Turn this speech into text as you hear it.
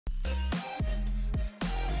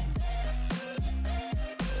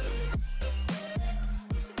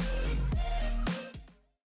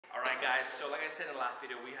said in the last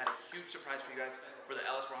video, we had a huge surprise for you guys for the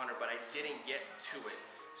LS400, but I didn't get to it.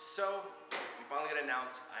 So I'm finally gonna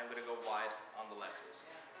announce I'm gonna go wide on the Lexus.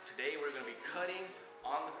 Today we're gonna be cutting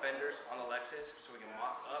on the fenders on the Lexus so we can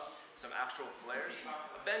mock up some actual flares.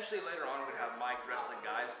 Eventually later on we're gonna have Mike, the wrestling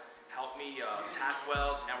guys, help me tack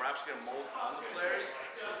weld, and we're actually gonna mold on the flares.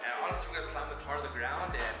 And honestly, we're gonna slap the car to the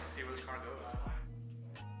ground and see where this car goes.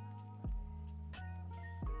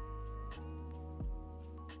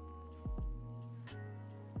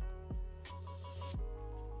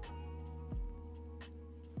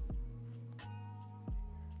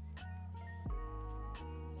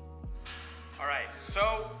 All right,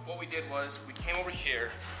 so what we did was we came over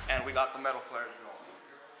here and we got the metal flares going.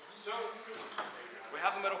 So we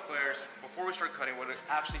have the metal flares. Before we start cutting, we're gonna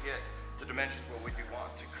actually get the dimensions what we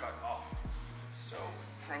want to cut off. So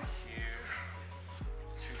from here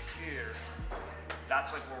to here,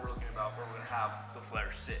 that's like where we're looking about where we're gonna have the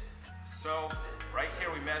flares sit. So right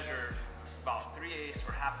here we measured about 3/8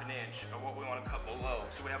 or half an inch of what we want to cut below.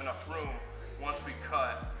 So we have enough room once we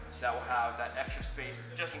cut that will have that extra space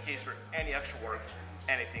just in case for any extra work,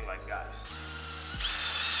 anything like that.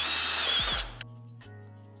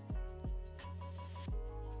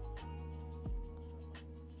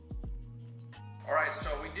 All right,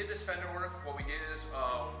 so we did this fender work. What we did is,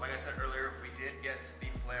 like I said earlier, we did get the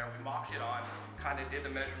flare, we mocked it on, kind of did the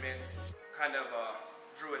measurements, kind of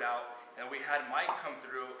drew it out, and we had Mike come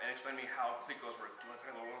through and explain to me how clicos work. Do you want to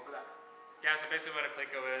kind of go over that? Yeah, so basically what a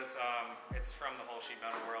clico is, it's from the whole sheet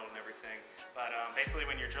metal world and everything. But basically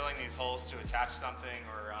when you're drilling these holes to attach something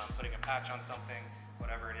or putting a patch on something,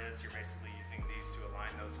 whatever it is, you're basically using these to align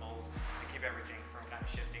those holes to keep everything from kind of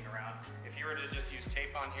shifting around. If you were to just use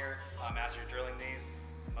tape on here as you're drilling these,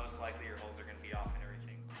 most likely your holes are going to be off and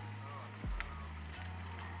everything.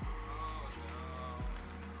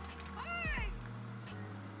 Hi!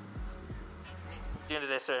 Doing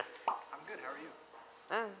today, sir? I'm good, how are you?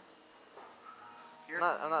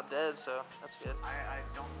 I'm not dead, so that's good. I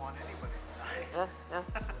don't want anybody to die. Yeah.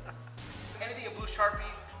 Anything in blue Sharpie,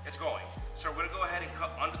 it's going. So we're gonna go ahead and cut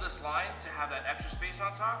under this line to have that extra space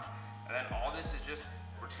on top, and then all this is just,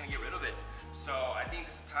 we're just gonna get rid of it. So I think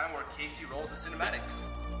this is time where Casey rolls the cinematics.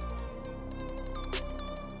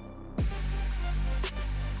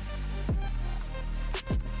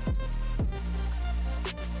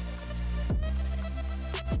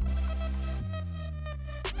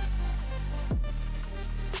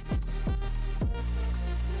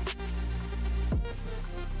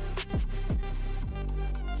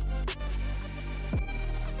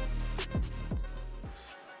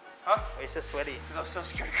 Huh? You're so sweaty. I'm so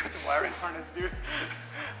scared to cut the wiring harness, dude.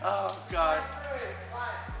 Oh, God.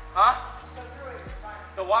 Huh?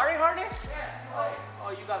 The wiring harness?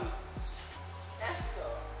 Oh, you got me.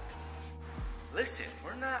 Listen,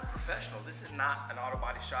 we're not professionals. This is not an auto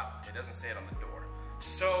body shop. It doesn't say it on the door.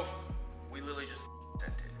 So we literally just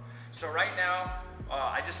sent it. So right now,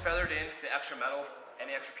 I just feathered in the extra metal,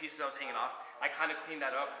 any extra pieces that was hanging off. I kind of cleaned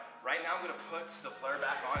that up. Right now I'm gonna put the flare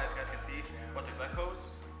back on, as you guys can see, with the glecos.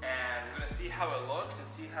 And we're gonna see how it looks and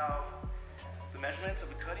see how the measurements of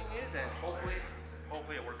the cutting is, and hopefully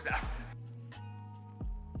it works out.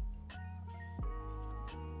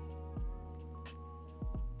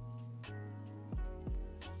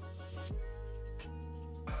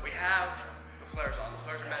 We have the flares on. The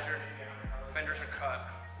flares are measured, fenders are cut.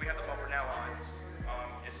 We have the bumper now on.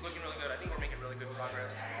 It's looking really good. I think we're making really good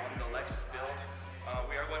progress on the Lexus build.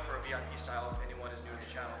 We are going for a VIP style if anyone is new to the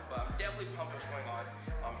channel, but I'm definitely pumped what's going on.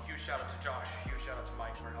 Huge shout out to Josh, huge shout out to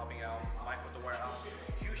Mike for helping out, Mike with the warehouse.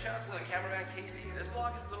 Huge shout out to the cameraman Casey. This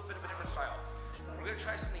vlog is a little bit of a different style. We're gonna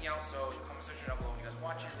try something out, so in the comment section down below when you guys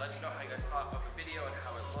watch it, let us know how you guys thought of the video and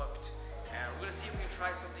how it looked. And we're gonna see if we can try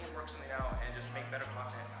something, work something out, and just make better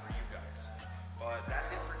content for you guys. But that's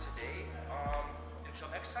it for today. Until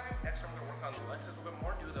next time we're gonna work on the Lexus a little bit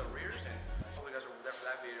more, do the rears, and hopefully you guys are there for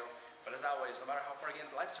that video. But as always, no matter how far you get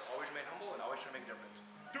into life, so always remain humble and always try to make a difference.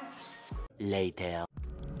 Deuce! Later.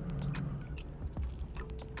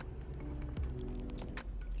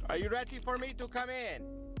 Are you ready for me to come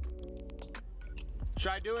in?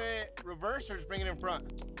 Should I do it reverse or just bring it in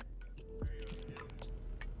front?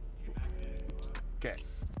 Okay.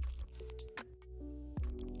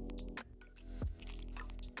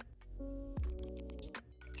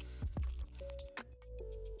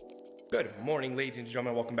 Good morning, ladies and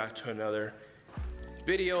gentlemen. Welcome back to another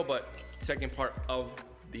video, but second part of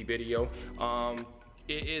the video.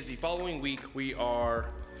 It is the following week. We are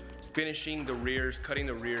finishing the rears, cutting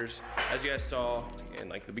the rears. As you guys saw in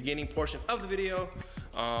like the beginning portion of the video,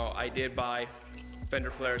 I did buy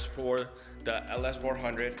fender flares for the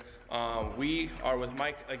LS400. We are with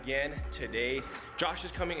Mike again today. Josh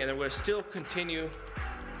is coming, and then we're still continue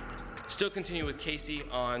with Casey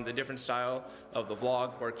on the different style of the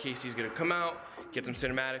vlog, where Casey's gonna come out, get some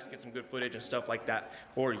cinematics, get some good footage and stuff like that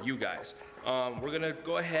for you guys. We're gonna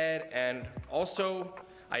go ahead, and also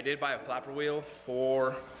I did buy a flapper wheel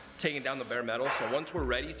for taking down the bare metal. So once we're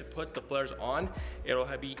ready to put the flares on, it'll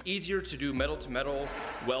be easier to do metal to metal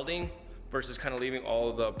welding versus kind of leaving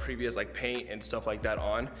all the previous like paint and stuff like that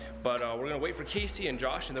on. But we're gonna wait for Casey and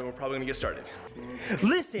Josh, and then we're probably gonna get started.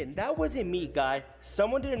 Listen, that wasn't me, guy.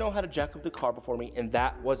 Someone didn't know how to jack up the car before me, and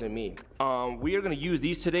that wasn't me. We are gonna use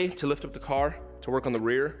these today to lift up the car to work on the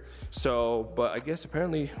rear. So, but I guess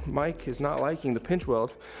apparently Mike is not liking the pinch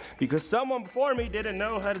weld because someone before me didn't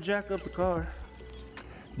know how to jack up the car.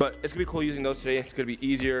 But it's gonna be cool using those today. It's gonna be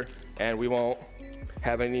easier, and we won't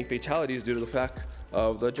have any fatalities due to the fact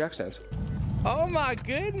of the jack stands. Oh my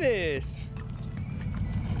goodness!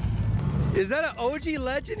 Is that an OG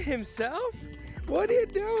legend himself? What are you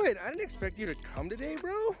doing? I didn't expect you to come today,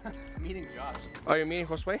 bro. I'm meeting Josh. Oh, you're meeting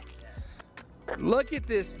Josue? Look at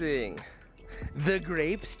this thing. The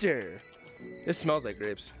Grapester. It smells like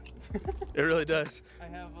grapes. It really does. I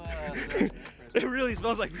have It really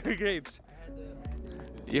smells like grapes.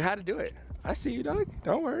 You had to do it. I see you, dog.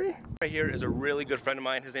 Don't worry. Right here is a really good friend of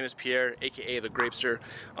mine. His name is Pierre, aka the Grapester.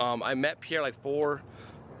 I met Pierre like four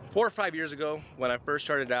or 5 years ago when I first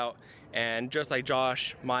started out, and just like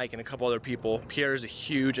Josh, Mike, and a couple other people, Pierre is a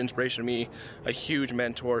huge inspiration to me, a huge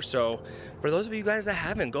mentor. So for those of you guys that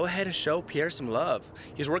haven't, go ahead and show Pierre some love.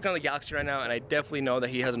 He's working on the Galaxy right now, and I definitely know that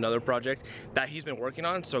he has another project that he's been working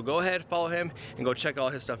on. So go ahead, follow him, and go check all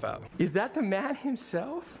his stuff out. Is that the man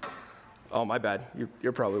himself? Oh, my bad.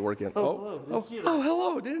 You're probably working. hello. Oh,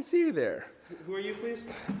 hello. Didn't see you there. Who are you, please?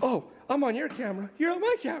 Oh, I'm on your camera. You're on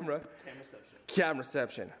my camera. Cam reception. Cam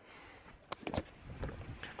reception.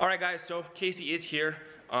 All right, guys, so Casey is here.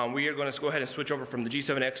 We are going to go ahead and switch over from the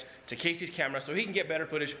G7X to Casey's camera so he can get better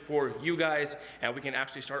footage for you guys, and we can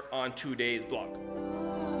actually start on today's vlog.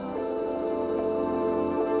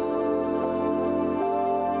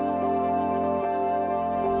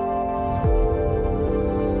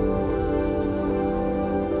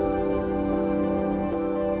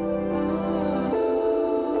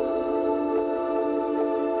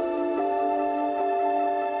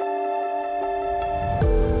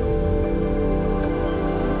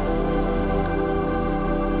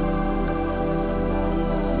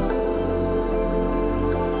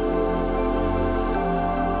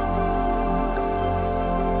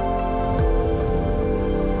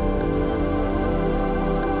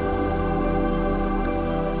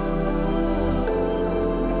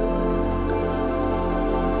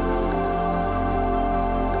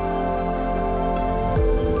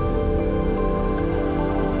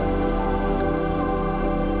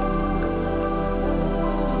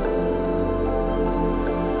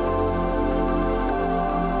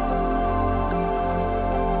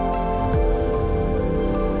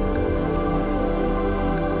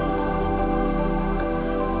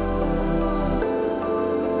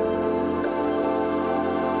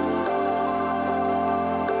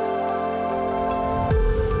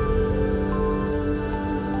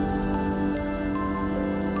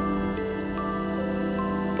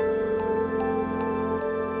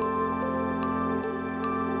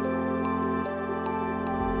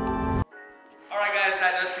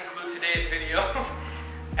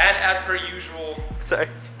 And as per usual, Sorry,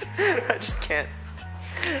 I just can't.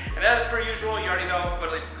 And as per usual, you already know, go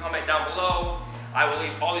to leave a comment down below. I will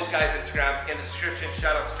leave all these guys' Instagram in the description.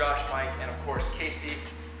 Shout out to Josh, Mike, and of course Casey.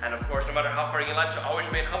 And of course, no matter how far you get in life, to always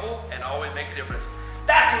remain humble and always make a difference.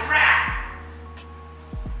 That's a wrap!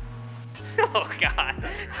 Oh God.